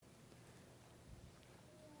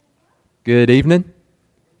Good evening.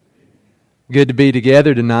 Good to be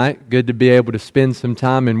together tonight. Good to be able to spend some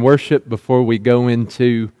time in worship before we go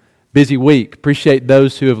into busy week. Appreciate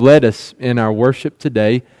those who have led us in our worship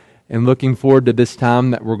today and looking forward to this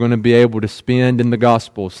time that we're going to be able to spend in the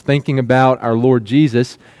Gospels, thinking about our Lord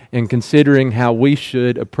Jesus and considering how we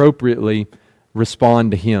should appropriately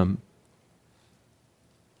respond to Him.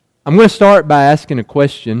 I'm going to start by asking a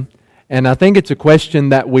question, and I think it's a question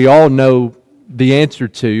that we all know the answer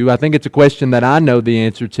to. I think it's a question that I know the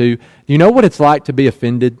answer to. Do you know what it's like to be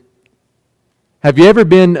offended? Have you ever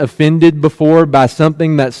been offended before by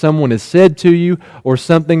something that someone has said to you or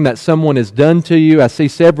something that someone has done to you? I see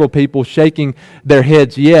several people shaking their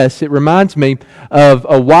heads yes. It reminds me of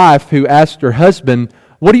a wife who asked her husband,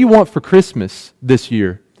 "What do you want for Christmas this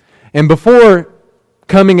year?" And before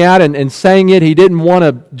coming out and saying it, he didn't want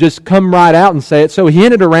to just come right out and say it, so he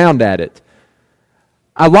hinted around at it.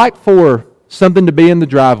 "I'd like for something to be in the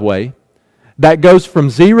driveway that goes from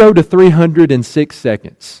 0 to 300 in 6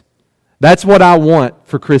 seconds. That's what I want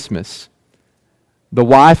for Christmas." The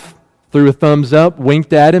wife threw a thumbs up,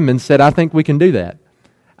 winked at him, and said, "I think we can do that.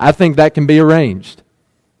 I think that can be arranged."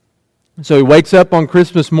 So he wakes up on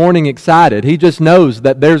Christmas morning excited. He just knows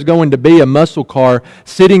that there's going to be a muscle car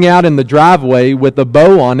sitting out in the driveway with a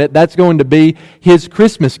bow on it. That's going to be his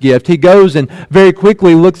Christmas gift. He goes and very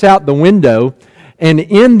quickly looks out the window, and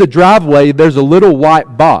in the driveway, there's a little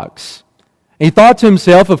white box. He thought to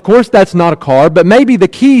himself, of course that's not a car, but maybe the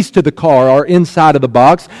keys to the car are inside of the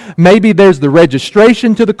box. Maybe there's the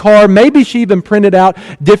registration to the car. Maybe she even printed out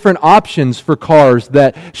different options for cars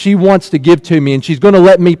that she wants to give to me, and she's going to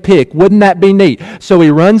let me pick. Wouldn't that be neat? So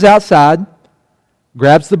he runs outside,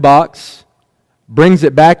 grabs the box, brings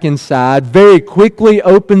it back inside, very quickly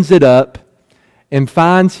opens it up, and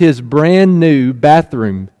finds his brand new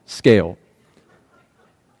bathroom scale.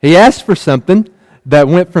 He asked for something that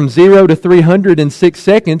went from 0 to 300 in 6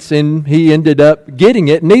 seconds, and he ended up getting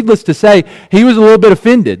it. Needless to say, he was a little bit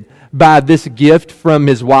offended by this gift from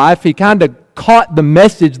his wife. He kind of caught the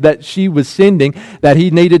message that she was sending, that he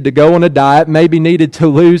needed to go on a diet, maybe needed to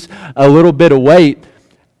lose a little bit of weight.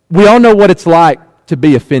 We all know what it's like to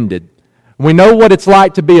be offended. We know what it's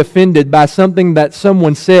like to be offended by something that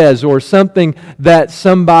someone says or something that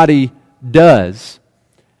somebody does.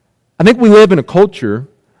 I think we live in a culture,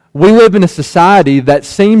 we live in a society that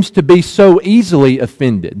seems to be so easily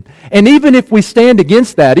offended. And even if we stand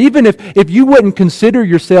against that, even if you wouldn't consider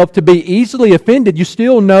yourself to be easily offended, you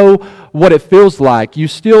still know what it feels like. You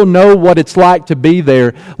still know what it's like to be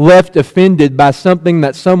there, left offended by something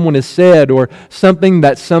that someone has said or something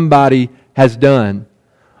that somebody has done.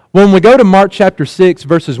 When we go to Mark chapter 6,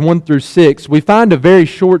 verses 1 through 6, we find a very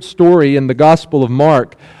short story in the Gospel of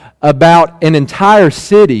Mark about an entire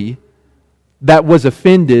city that was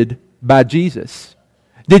offended by Jesus.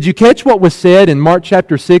 Did you catch what was said in Mark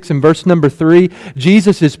chapter 6 and verse number 3?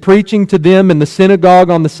 Jesus is preaching to them in the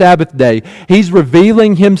synagogue on the Sabbath day. He's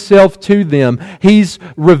revealing Himself to them. He's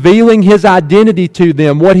revealing His identity to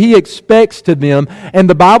them, what He expects to them. And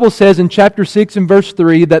the Bible says in chapter 6 and verse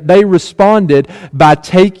 3 that they responded by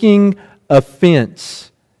taking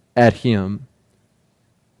offense at Him.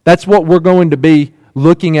 That's what we're going to be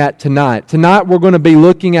looking at tonight. Tonight we're going to be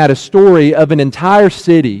looking at a story of an entire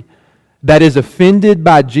city that is offended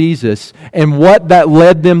by Jesus and what that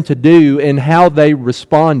led them to do and how they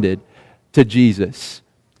responded to Jesus.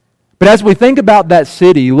 But as we think about that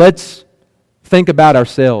city, let's think about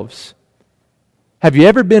ourselves. Have you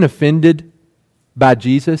ever been offended by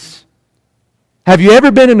Jesus? Have you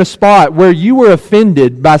ever been in a spot where you were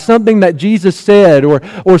offended by something that Jesus said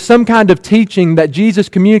or some kind of teaching that Jesus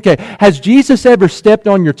communicated? Has Jesus ever stepped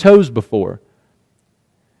on your toes before?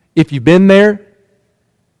 If you've been there,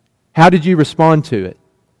 how did you respond to it?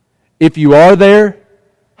 If you are there,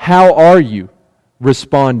 how are you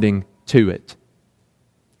responding to it?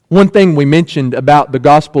 One thing we mentioned about the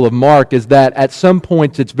Gospel of Mark is that at some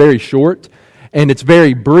points it's very short and it's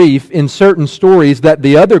very brief in certain stories that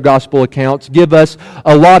the other gospel accounts give us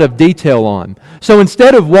a lot of detail on. So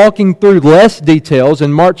instead of walking through less details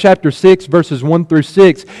in Mark chapter 6, verses 1 through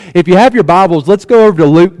 6, if you have your Bibles, let's go over to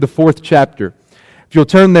Luke, the 4th chapter. If you'll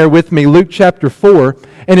turn there with me, Luke chapter 4.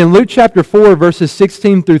 And in Luke chapter 4, verses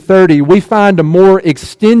 16 through 30, we find a more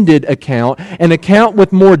extended account, an account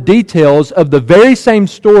with more details of the very same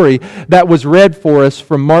story that was read for us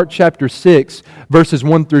from Mark chapter 6, verses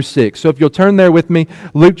 1 through 6. So if you'll turn there with me,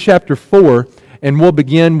 Luke chapter 4, and we'll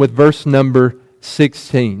begin with verse number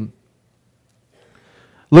 16.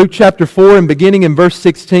 Luke chapter 4 and beginning in verse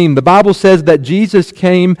 16, the Bible says that Jesus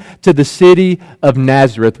came to the city of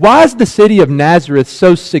Nazareth. Why is the city of Nazareth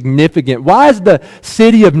so significant? Why is the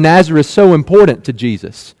city of Nazareth so important to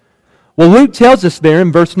Jesus? Well, Luke tells us there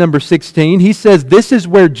in verse number 16, he says this is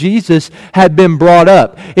where Jesus had been brought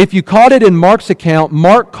up. If you caught it in Mark's account,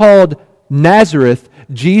 Mark called Nazareth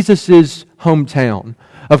Jesus' hometown.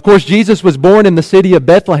 Of course, Jesus was born in the city of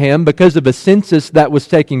Bethlehem because of a census that was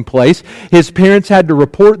taking place. His parents had to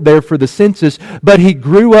report there for the census, but he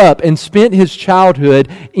grew up and spent his childhood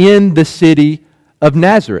in the city of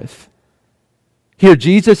Nazareth. Here,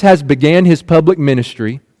 Jesus has began his public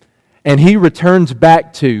ministry, and he returns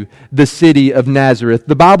back to the city of Nazareth.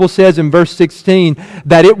 The Bible says in verse 16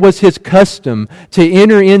 that it was his custom to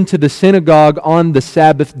enter into the synagogue on the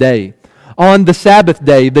Sabbath day. On the Sabbath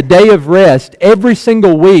day, the day of rest, every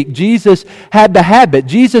single week, Jesus had the habit,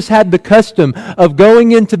 Jesus had the custom of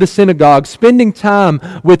going into the synagogue, spending time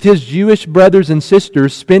with his Jewish brothers and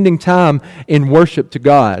sisters, spending time in worship to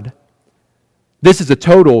God. This is a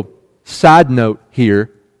total side note here,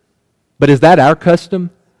 but is that our custom?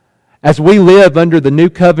 As we live under the new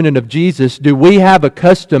covenant of Jesus, do we have a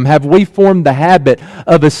custom, have we formed the habit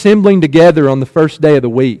of assembling together on the first day of the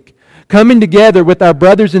week? Coming together with our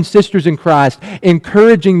brothers and sisters in Christ,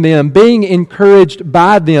 encouraging them, being encouraged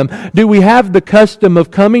by them. Do we have the custom of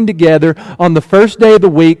coming together on the first day of the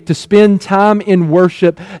week to spend time in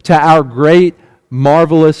worship to our great,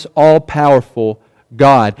 marvelous, all-powerful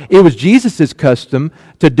God? It was Jesus' custom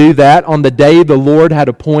to do that on the day the Lord had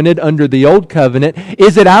appointed under the old covenant.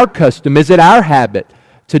 Is it our custom? Is it our habit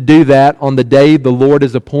to do that on the day the Lord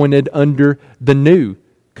is appointed under the new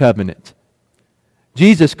covenant?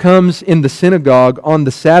 Jesus comes in the synagogue on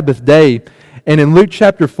the Sabbath day, and in Luke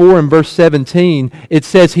chapter 4 and verse 17, it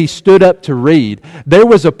says he stood up to read. There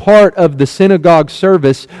was a part of the synagogue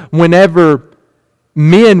service whenever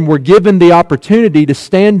men were given the opportunity to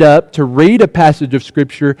stand up, to read a passage of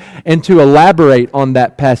Scripture, and to elaborate on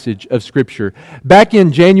that passage of Scripture. Back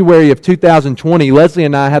in January of 2020, Leslie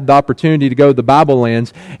and I had the opportunity to go to the Bible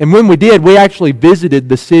Lands, and when we did, we actually visited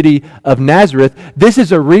the city of Nazareth. This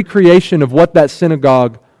is a recreation of what that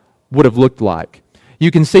synagogue would have looked like. You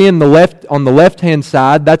can see on the left-hand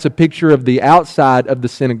side, that's a picture of the outside of the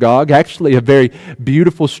synagogue, actually a very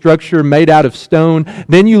beautiful structure made out of stone.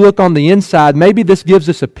 Then you look on the inside, maybe this gives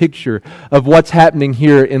us a picture of what's happening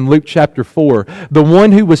here in Luke chapter 4. The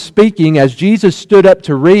one who was speaking, as Jesus stood up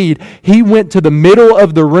to read, he went to the middle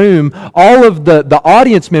of the room. All of the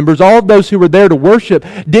audience members, all of those who were there to worship,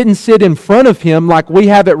 didn't sit in front of him like we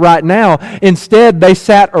have it right now. Instead, they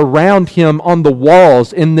sat around him on the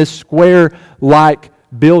walls in this square-like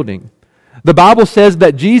building. The Bible says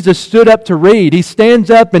that Jesus stood up to read. He stands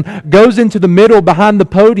up and goes into the middle behind the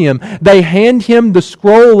podium. They hand him the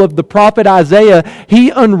scroll of the prophet Isaiah. He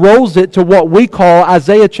unrolls it to what we call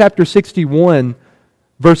Isaiah chapter 61,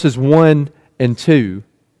 verses 1 and 2.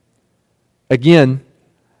 Again,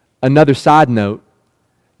 another side note.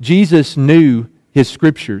 Jesus knew his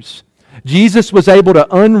Scriptures. Jesus was able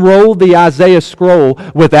to unroll the Isaiah scroll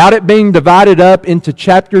without it being divided up into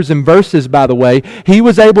chapters and verses, by the way. He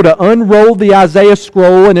was able to unroll the Isaiah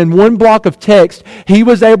scroll, and in one block of text, he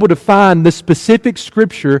was able to find the specific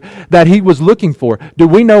Scripture that he was looking for. Do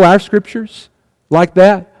we know our Scriptures like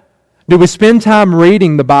that? Do we spend time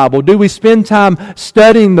reading the Bible? Do we spend time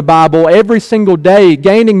studying the Bible every single day,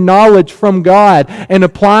 gaining knowledge from God and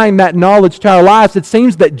applying that knowledge to our lives? It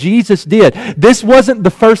seems that Jesus did. This wasn't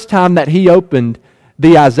the first time that he opened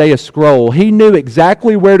the Isaiah scroll. He knew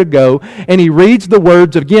exactly where to go, and he reads the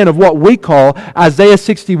words, again, of what we call Isaiah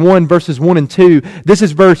 61, verses 1 and 2. This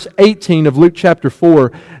is verse 18 of Luke chapter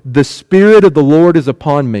 4. "The Spirit of the Lord is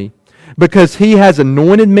upon me, because he has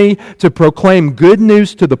anointed me to proclaim good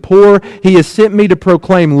news to the poor. He has sent me to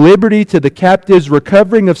proclaim liberty to the captives,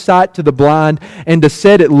 recovering of sight to the blind, and to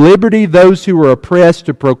set at liberty those who are oppressed,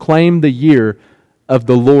 to proclaim the year of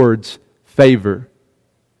the Lord's favor."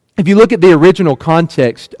 If you look at the original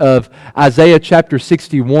context of Isaiah chapter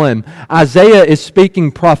 61, Isaiah is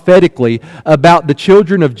speaking prophetically about the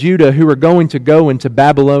children of Judah who are going to go into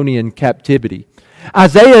Babylonian captivity.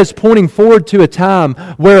 Isaiah is pointing forward to a time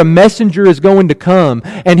where a messenger is going to come,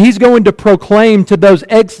 and he's going to proclaim to those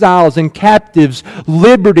exiles and captives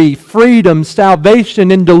liberty, freedom,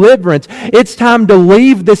 salvation, and deliverance. It's time to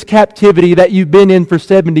leave this captivity that you've been in for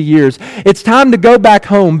 70 years. It's time to go back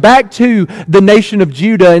home, back to the nation of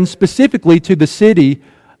Judah, and specifically to the city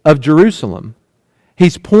of Jerusalem.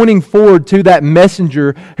 He's pointing forward to that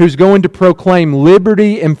messenger who's going to proclaim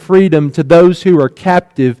liberty and freedom to those who are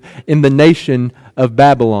captive in the nation of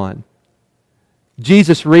Babylon.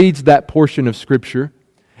 Jesus reads that portion of Scripture,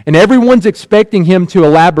 and everyone's expecting him to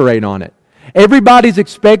elaborate on it. Everybody's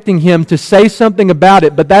expecting him to say something about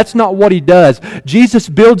it, but that's not what he does. Jesus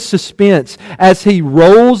builds suspense as he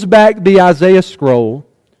rolls back the Isaiah scroll.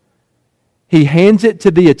 He hands it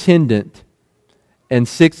to the attendant and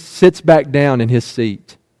sits back down in his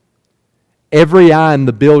seat. Every eye in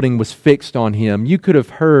the building was fixed on him. You could have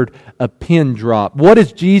heard a pin drop. What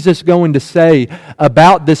is Jesus going to say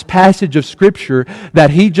about this passage of Scripture that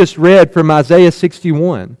he just read from Isaiah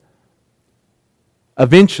 61?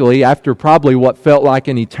 Eventually, after probably what felt like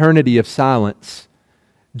an eternity of silence,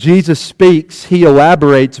 Jesus speaks, he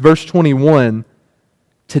elaborates, verse 21,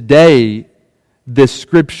 "Today this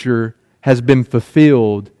Scripture has been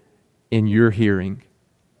fulfilled in your hearing."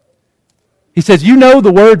 He says, you know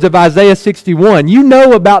the words of Isaiah 61. You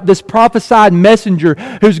know about this prophesied messenger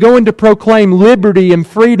who's going to proclaim liberty and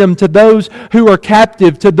freedom to those who are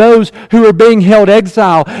captive, to those who are being held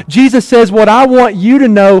exile. Jesus says, what I want you to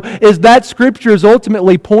know is that Scripture is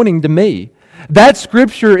ultimately pointing to me. That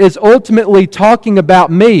Scripture is ultimately talking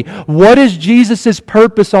about me. What is Jesus'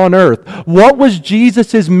 purpose on earth? What was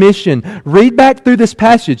Jesus' mission? Read back through this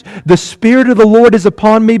passage. The Spirit of the Lord is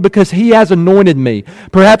upon me because He has anointed me.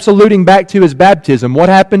 Perhaps alluding back to His baptism. What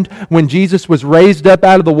happened when Jesus was raised up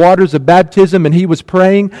out of the waters of baptism and He was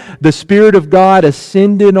praying? The Spirit of God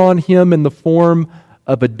ascended on Him in the form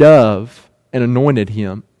of a dove and anointed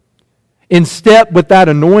Him. In step with that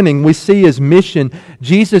anointing, we see His mission.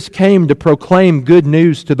 Jesus came to proclaim good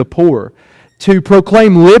news to the poor, to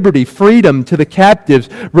proclaim liberty, freedom to the captives,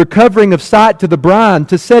 recovering of sight to the blind,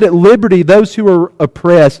 to set at liberty those who are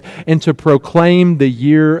oppressed, and to proclaim the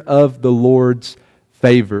year of the Lord's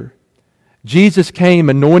favor. Jesus came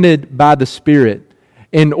anointed by the Spirit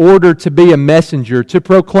in order to be a messenger, to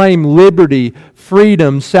proclaim liberty,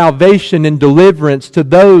 freedom, salvation, and deliverance to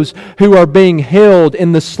those who are being held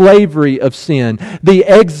in the slavery of sin, the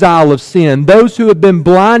exile of sin, those who have been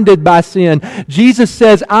blinded by sin. Jesus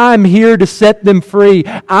says, I'm here to set them free.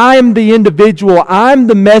 I am the individual. I'm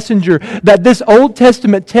the messenger that this Old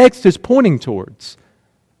Testament text is pointing towards.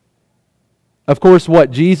 Of course,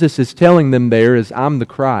 what Jesus is telling them there is, I'm the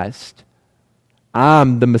Christ.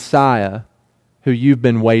 I'm the Messiah who you've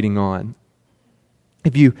been waiting on.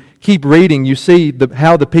 If you keep reading, you see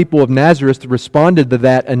how the people of Nazareth responded to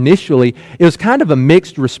that initially. It was kind of a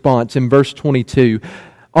mixed response in verse 22.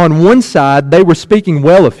 On one side, they were speaking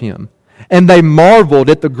well of Him, and they marveled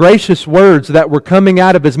at the gracious words that were coming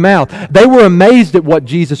out of His mouth. They were amazed at what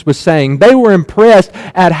Jesus was saying. They were impressed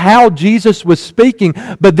at how Jesus was speaking.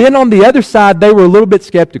 But then on the other side, they were a little bit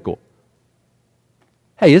skeptical.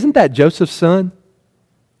 Hey, isn't that Joseph's son?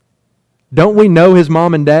 Don't we know his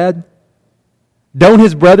mom and dad? Don't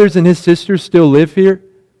his brothers and his sisters still live here?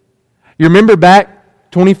 You remember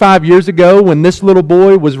back 25 years ago when this little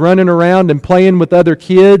boy was running around and playing with other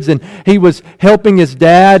kids and he was helping his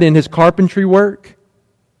dad in his carpentry work?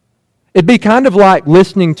 It'd be kind of like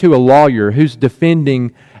listening to a lawyer who's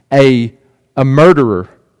defending a murderer.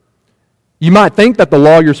 You might think that the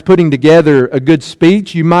lawyer's putting together a good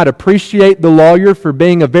speech. You might appreciate the lawyer for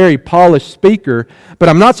being a very polished speaker, but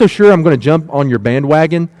I'm not so sure I'm going to jump on your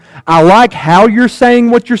bandwagon. I like how you're saying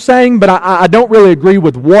what you're saying, but I don't really agree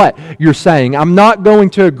with what you're saying. I'm not going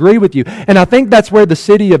to agree with you. And I think that's where the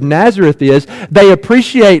city of Nazareth is. They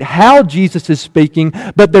appreciate how Jesus is speaking,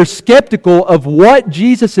 but they're skeptical of what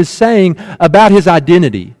Jesus is saying about His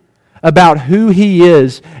identity, about who He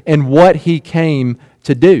is and what He came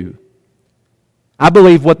to do. I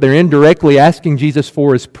believe what they're indirectly asking Jesus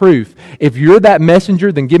for is proof. If you're that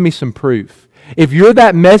messenger, then give me some proof. If you're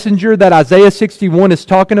that messenger that Isaiah 61 is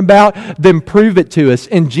talking about, then prove it to us.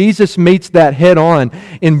 And Jesus meets that head on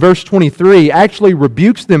in verse 23, actually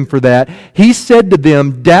rebukes them for that. He said to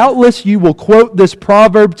them, doubtless you will quote this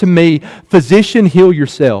proverb to me, physician, heal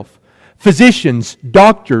yourself. Physicians,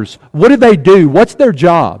 doctors, what do? What's their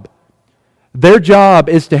job? Their job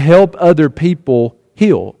is to help other people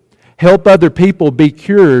heal. Help other people be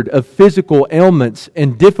cured of physical ailments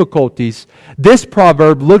and difficulties. This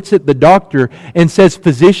proverb looks at the doctor and says,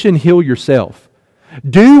 physician, heal yourself.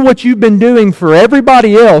 Do what you've been doing for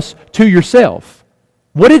everybody else to yourself.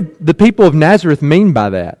 What did the people of Nazareth mean by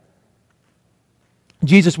that?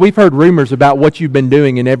 Jesus, we've heard rumors about what you've been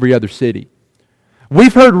doing in every other city.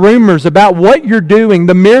 We've heard rumors about what you're doing,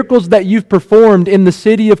 the miracles that you've performed in the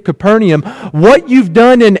city of Capernaum, what you've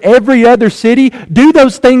done in every other city. Do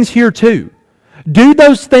those things here too. Do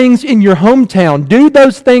those things in your hometown. Do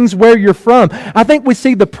those things where you're from. I think we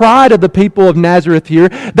see the pride of the people of Nazareth here.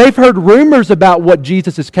 They've heard rumors about what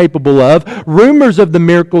Jesus is capable of, rumors of the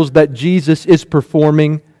miracles that Jesus is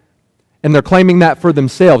performing, and they're claiming that for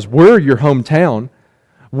themselves. We're your hometown.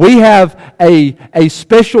 We have a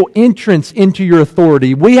special entrance into your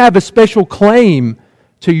authority. We have a special claim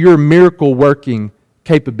to your miracle-working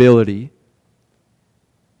capability.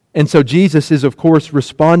 And so Jesus is, of course,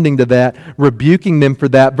 responding to that, rebuking them for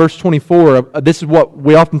that. Verse 24, this is what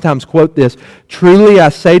we oftentimes quote this. Truly I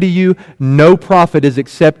say to you, no prophet is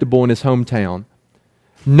acceptable in his hometown.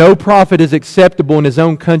 No prophet is acceptable in his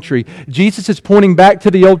own country. Jesus is pointing back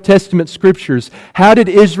to the Old Testament scriptures. How did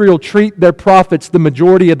Israel treat their prophets the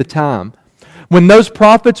majority of the time? When those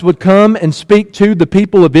prophets would come and speak to the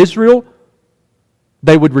people of Israel,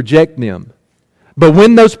 they would reject them. But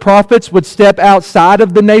when those prophets would step outside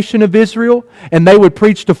of the nation of Israel and they would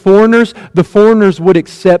preach to foreigners, the foreigners would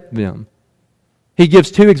accept them. He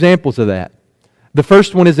gives two examples of that. The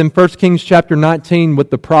first one is in 1 Kings chapter 19 with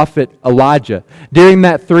the prophet Elijah. During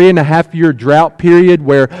that 3.5-year drought period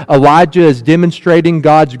where Elijah is demonstrating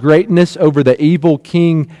God's greatness over the evil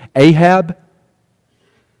king Ahab,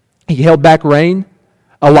 he held back rain.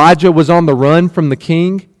 Elijah was on the run from the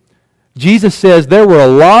king. Jesus says there were a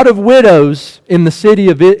lot of widows in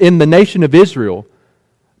the nation of Israel,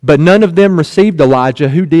 but none of them received Elijah.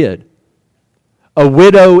 Who did? A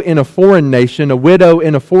widow in a foreign nation, a widow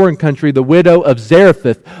in a foreign country, the widow of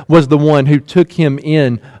Zarephath was the one who took him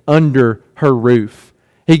in under her roof.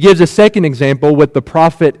 He gives a second example with the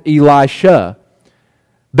prophet Elisha.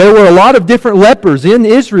 There were a lot of different lepers in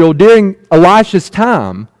Israel during Elisha's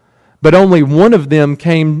time, but only one of them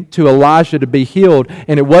came to Elisha to be healed,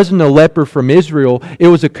 and it wasn't a leper from Israel. It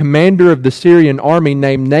was a commander of the Syrian army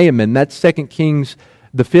named Naaman. That's 2 Kings,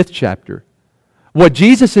 the 5th chapter. What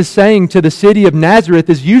Jesus is saying to the city of Nazareth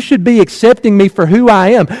is, you should be accepting me for who I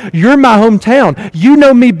am. You're my hometown. You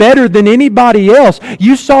know me better than anybody else.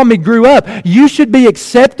 You saw me grow up. You should be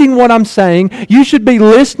accepting what I'm saying. You should be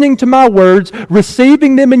listening to my words,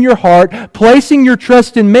 receiving them in your heart, placing your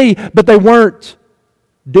trust in me. But they weren't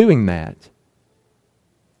doing that.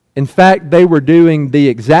 In fact, they were doing the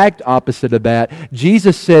exact opposite of that.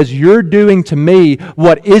 Jesus says, you're doing to me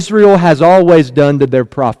what Israel has always done to their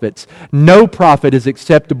prophets. No prophet is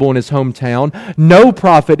acceptable in his hometown. No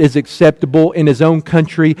prophet is acceptable in his own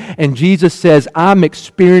country. And Jesus says, I'm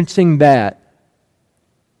experiencing that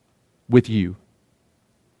with you.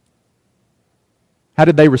 How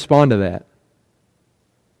did they respond to that?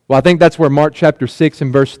 Well, I think that's where Mark chapter 6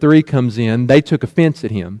 and verse 3 comes in. They took offense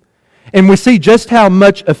at him. And we see just how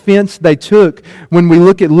much offense they took when we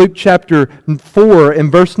look at Luke chapter 4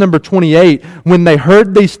 and verse number 28. When they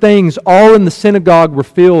heard these things, all in the synagogue were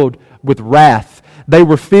filled with wrath. They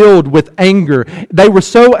were filled with anger. They were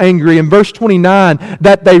so angry in verse 29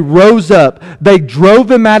 that they rose up. They drove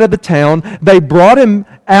him out of the town. They brought him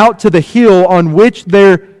out to the hill on which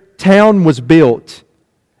their town was built.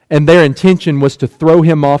 And their intention was to throw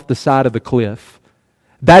him off the side of the cliff.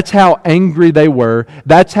 That's how angry they were.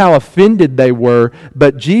 That's how offended they were.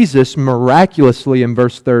 But Jesus, miraculously in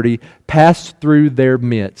verse 30, passed through their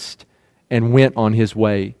midst and went on his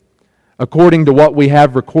way. According to what we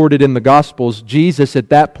have recorded in the Gospels, Jesus at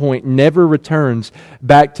that point never returns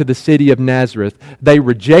back to the city of Nazareth. They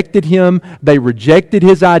rejected him. They rejected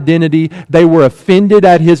his identity. They were offended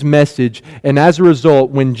at his message. And as a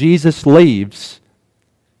result, when Jesus leaves,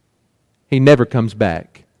 he never comes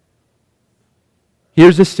back.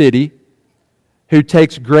 Here's a city who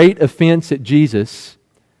takes great offense at Jesus.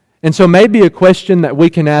 And so maybe a question that we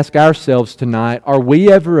can ask ourselves tonight, are we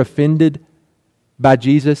ever offended by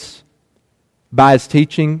Jesus, by his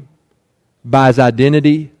teaching, by his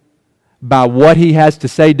identity, by what he has to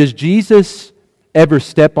say? Does Jesus ever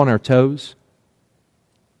step on our toes?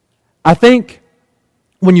 I think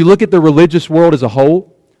when you look at the religious world as a whole,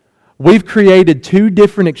 we've created two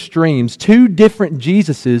different extremes, two different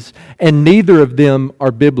Jesuses, and neither of them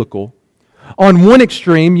are biblical. On one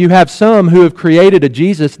extreme, you have some who have created a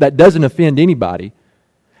Jesus that doesn't offend anybody.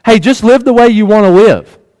 Hey, just live the way you want to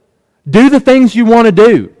live. Do the things you want to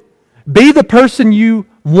do. Be the person you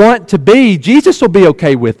want to be. Jesus will be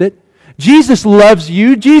okay with it. Jesus loves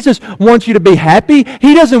you. Jesus wants you to be happy.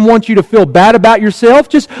 He doesn't want you to feel bad about yourself.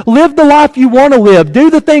 Just live the life you want to live.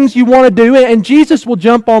 Do the things you want to do, and Jesus will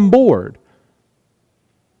jump on board.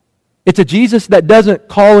 It's a Jesus that doesn't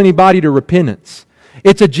call anybody to repentance.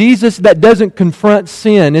 It's a Jesus that doesn't confront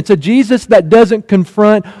sin. It's a Jesus that doesn't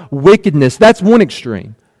confront wickedness. That's one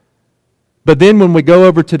extreme. But then when we go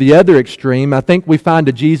over to the other extreme, I think we find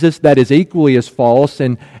a Jesus that is equally as false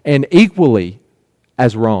and equally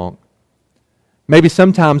as wrong. Maybe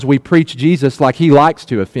sometimes we preach Jesus like he likes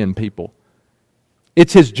to offend people.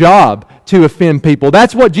 It's his job to offend people.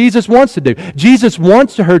 That's what Jesus wants to do. Jesus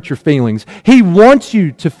wants to hurt your feelings. He wants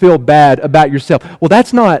you to feel bad about yourself. Well,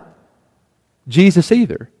 that's not Jesus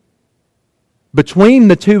either. Between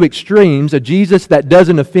the two extremes, a Jesus that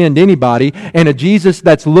doesn't offend anybody and a Jesus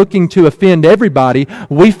that's looking to offend everybody,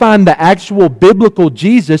 we find the actual biblical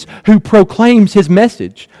Jesus who proclaims His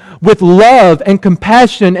message. With love and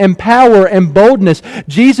compassion and power and boldness,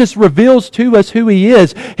 Jesus reveals to us who He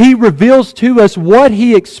is. He reveals to us what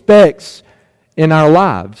He expects in our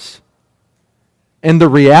lives. And the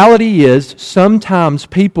reality is, sometimes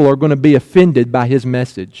people are going to be offended by His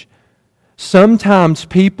message. Sometimes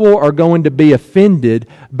people are going to be offended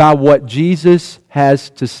by what Jesus has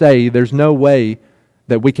to say. There's no way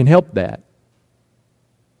that we can help that.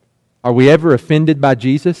 Are we ever offended by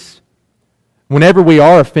Jesus? Whenever we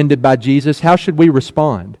are offended by Jesus, how should we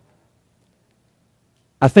respond?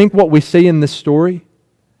 I think what we see in this story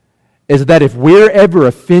is that if we're ever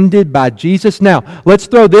offended by Jesus... Now, let's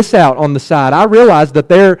throw this out on the side. I realize that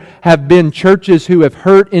there have been churches who have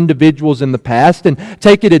hurt individuals in the past and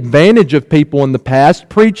taken advantage of people in the past,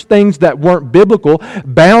 preached things that weren't biblical,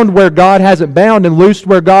 bound where God hasn't bound, and loosed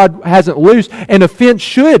where God hasn't loosed, and offense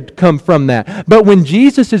should come from that. But when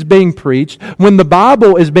Jesus is being preached, when the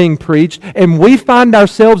Bible is being preached, and we find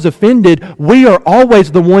ourselves offended, we are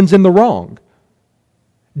always the ones in the wrong.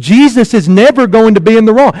 Jesus is never going to be in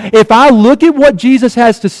the wrong. If I look at what Jesus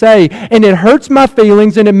has to say and it hurts my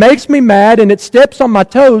feelings and it makes me mad and it steps on my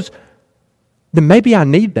toes, then maybe I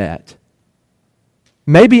need that.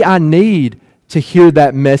 Maybe I need to hear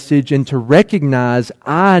that message and to recognize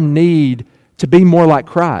I need to be more like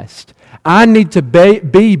Christ. I need to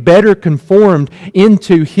be better conformed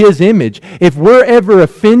into His image. If we're ever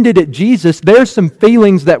offended at Jesus, there's some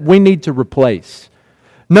feelings that we need to replace.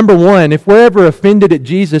 Number one, if we're ever offended at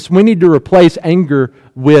Jesus, we need to replace anger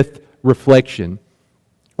with reflection.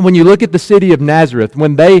 When you look at the city of Nazareth,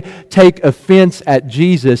 when they take offense at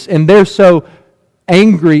Jesus and they're so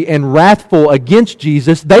angry and wrathful against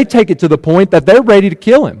Jesus, they take it to the point that they're ready to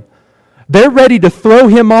kill Him. They're ready to throw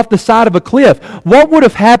Him off the side of a cliff. What would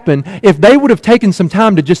have happened if they would have taken some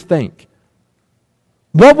time to just think?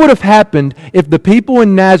 What would have happened if the people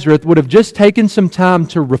in Nazareth would have just taken some time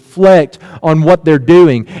to reflect on what they're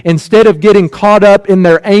doing instead of getting caught up in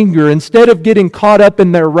their anger, instead of getting caught up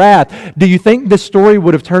in their wrath? Do you think this story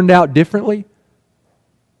would have turned out differently?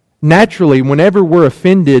 Naturally, whenever we're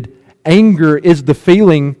offended, anger is the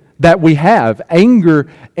feeling that we have.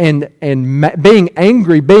 Anger and being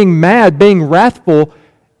angry, being mad, being wrathful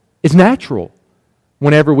is natural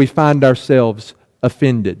whenever we find ourselves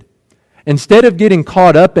offended. Instead of getting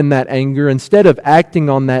caught up in that anger, instead of acting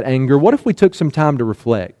on that anger, what if we took some time to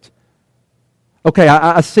reflect? Okay,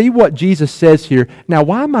 I see what Jesus says here. Now,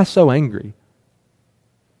 why am I so angry?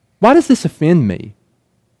 Why does this offend me?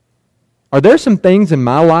 Are there some things in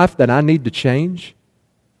my life that I need to change?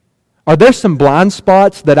 Are there some blind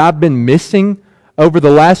spots that I've been missing over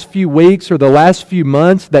the last few weeks or the last few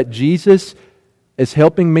months that Jesus is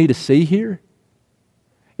helping me to see here?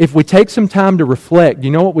 If we take some time to reflect, you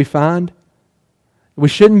know what we find? We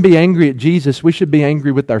shouldn't be angry at Jesus. We should be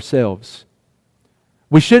angry with ourselves.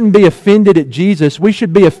 We shouldn't be offended at Jesus. We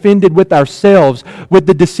should be offended with ourselves, with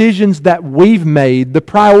the decisions that we've made, the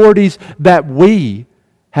priorities that we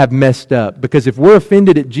have messed up. Because if we're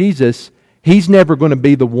offended at Jesus, He's never going to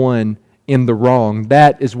be the one in the wrong.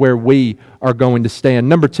 That is where we are going to stand.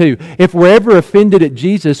 Number two, if we're ever offended at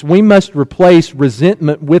Jesus, we must replace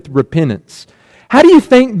resentment with repentance. How do you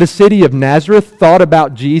think the city of Nazareth thought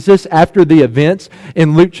about Jesus after the events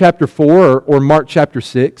in Luke chapter 4 or Mark chapter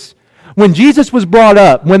 6? When Jesus was brought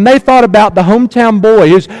up, when they thought about the hometown boy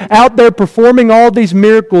who's out there performing all these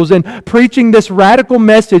miracles and preaching this radical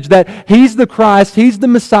message that He's the Christ, He's the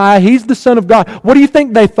Messiah, He's the Son of God, what do you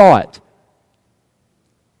think they thought?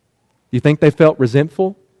 Do you think they felt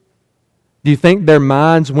resentful? Do you think their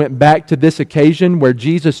minds went back to this occasion where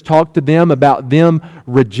Jesus talked to them about them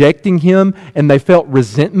rejecting Him and they felt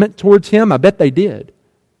resentment towards Him? I bet they did.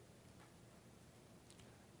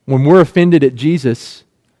 When we're offended at Jesus,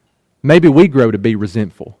 maybe we grow to be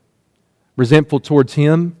resentful. Resentful towards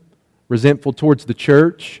Him, resentful towards the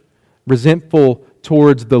church, resentful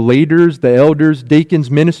towards the leaders, the elders, deacons,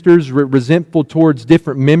 ministers, resentful towards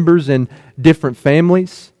different members and different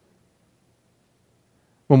families.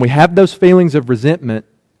 When we have those feelings of resentment,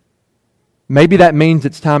 maybe that means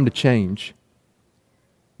it's time to change.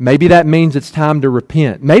 Maybe that means it's time to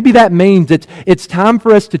repent. Maybe that means it's time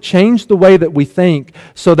for us to change the way that we think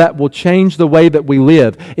so that we'll change the way that we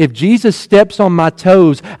live. If Jesus steps on my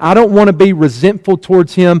toes, I don't want to be resentful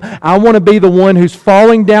towards Him. I want to be the one who's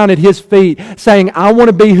falling down at His feet saying, I want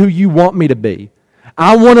to be who You want me to be.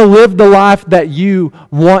 I want to live the life that You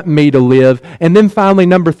want me to live. And then finally,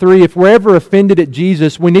 number three, if we're ever offended at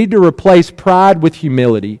Jesus, we need to replace pride with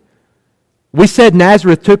humility. We said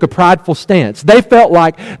Nazareth took a prideful stance. They felt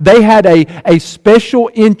like they had a special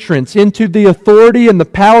entrance into the authority and the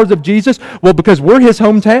powers of Jesus. Well, because we're his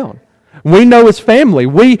hometown. We know his family.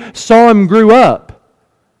 We saw him grow up.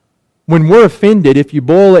 When we're offended, if you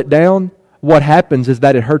boil it down, what happens is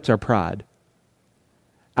that it hurts our pride.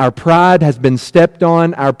 Our pride has been stepped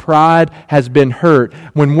on. Our pride has been hurt.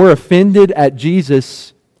 When we're offended at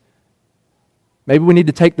Jesus, maybe we need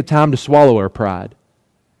to take the time to swallow our pride.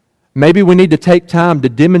 Maybe we need to take time to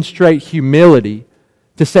demonstrate humility,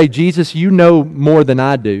 to say, Jesus, you know more than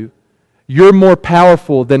I do. You're more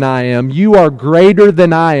powerful than I am. You are greater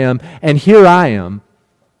than I am. And here I am,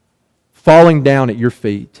 falling down at your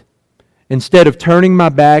feet. Instead of turning my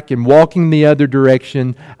back and walking the other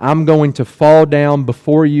direction, I'm going to fall down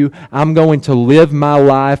before you. I'm going to live my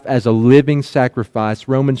life as a living sacrifice.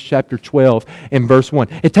 Romans chapter 12 and verse 1.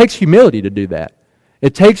 It takes humility to do that.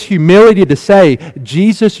 It takes humility to say,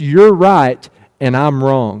 Jesus, you're right and I'm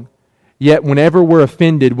wrong. Yet whenever we're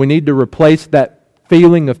offended, we need to replace that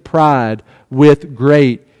feeling of pride with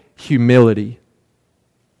great humility.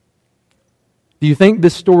 Do you think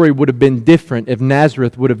this story would have been different if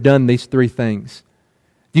Nazareth would have done these three things?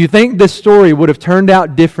 Do you think this story would have turned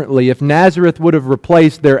out differently if Nazareth would have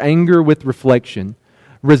replaced their anger with reflection,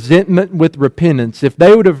 resentment with repentance, if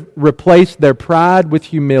they would have replaced their pride with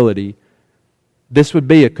humility? This would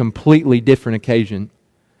be a completely different occasion.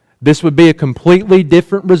 This would be a completely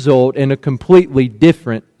different result and a completely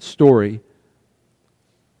different story.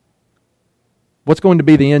 What's going to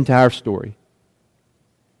be the end to our story?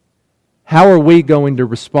 How are we going to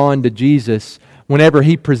respond to Jesus whenever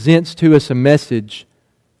He presents to us a message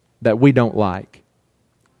that we don't like?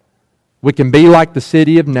 We can be like the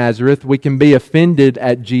city of Nazareth. We can be offended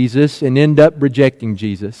at Jesus and end up rejecting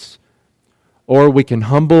Jesus. Or we can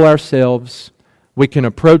humble ourselves. We can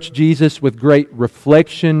approach Jesus with great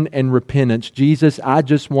reflection and repentance. Jesus, I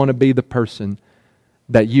just want to be the person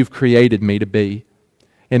that you've created me to be.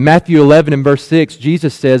 In Matthew 11 and verse 6,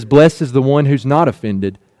 Jesus says, "Blessed is the one who's not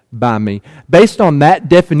offended by me." Based on that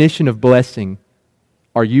definition of blessing,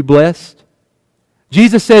 are you blessed?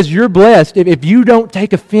 Jesus says you're blessed if you don't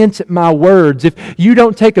take offense at my words, if you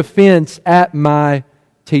don't take offense at my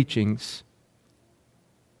teachings.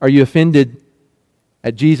 Are you offended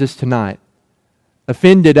at Jesus tonight?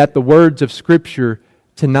 Offended at the words of Scripture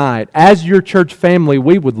tonight? As your church family,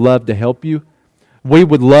 we would love to help you. We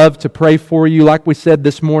would love to pray for you. Like we said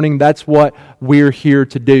this morning, that's what we're here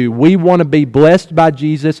to do. We want to be blessed by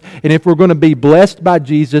Jesus, and if we're going to be blessed by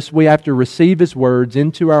Jesus, we have to receive His words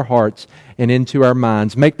into our hearts and into our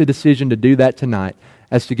minds. Make the decision to do that tonight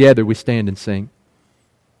as together we stand and sing.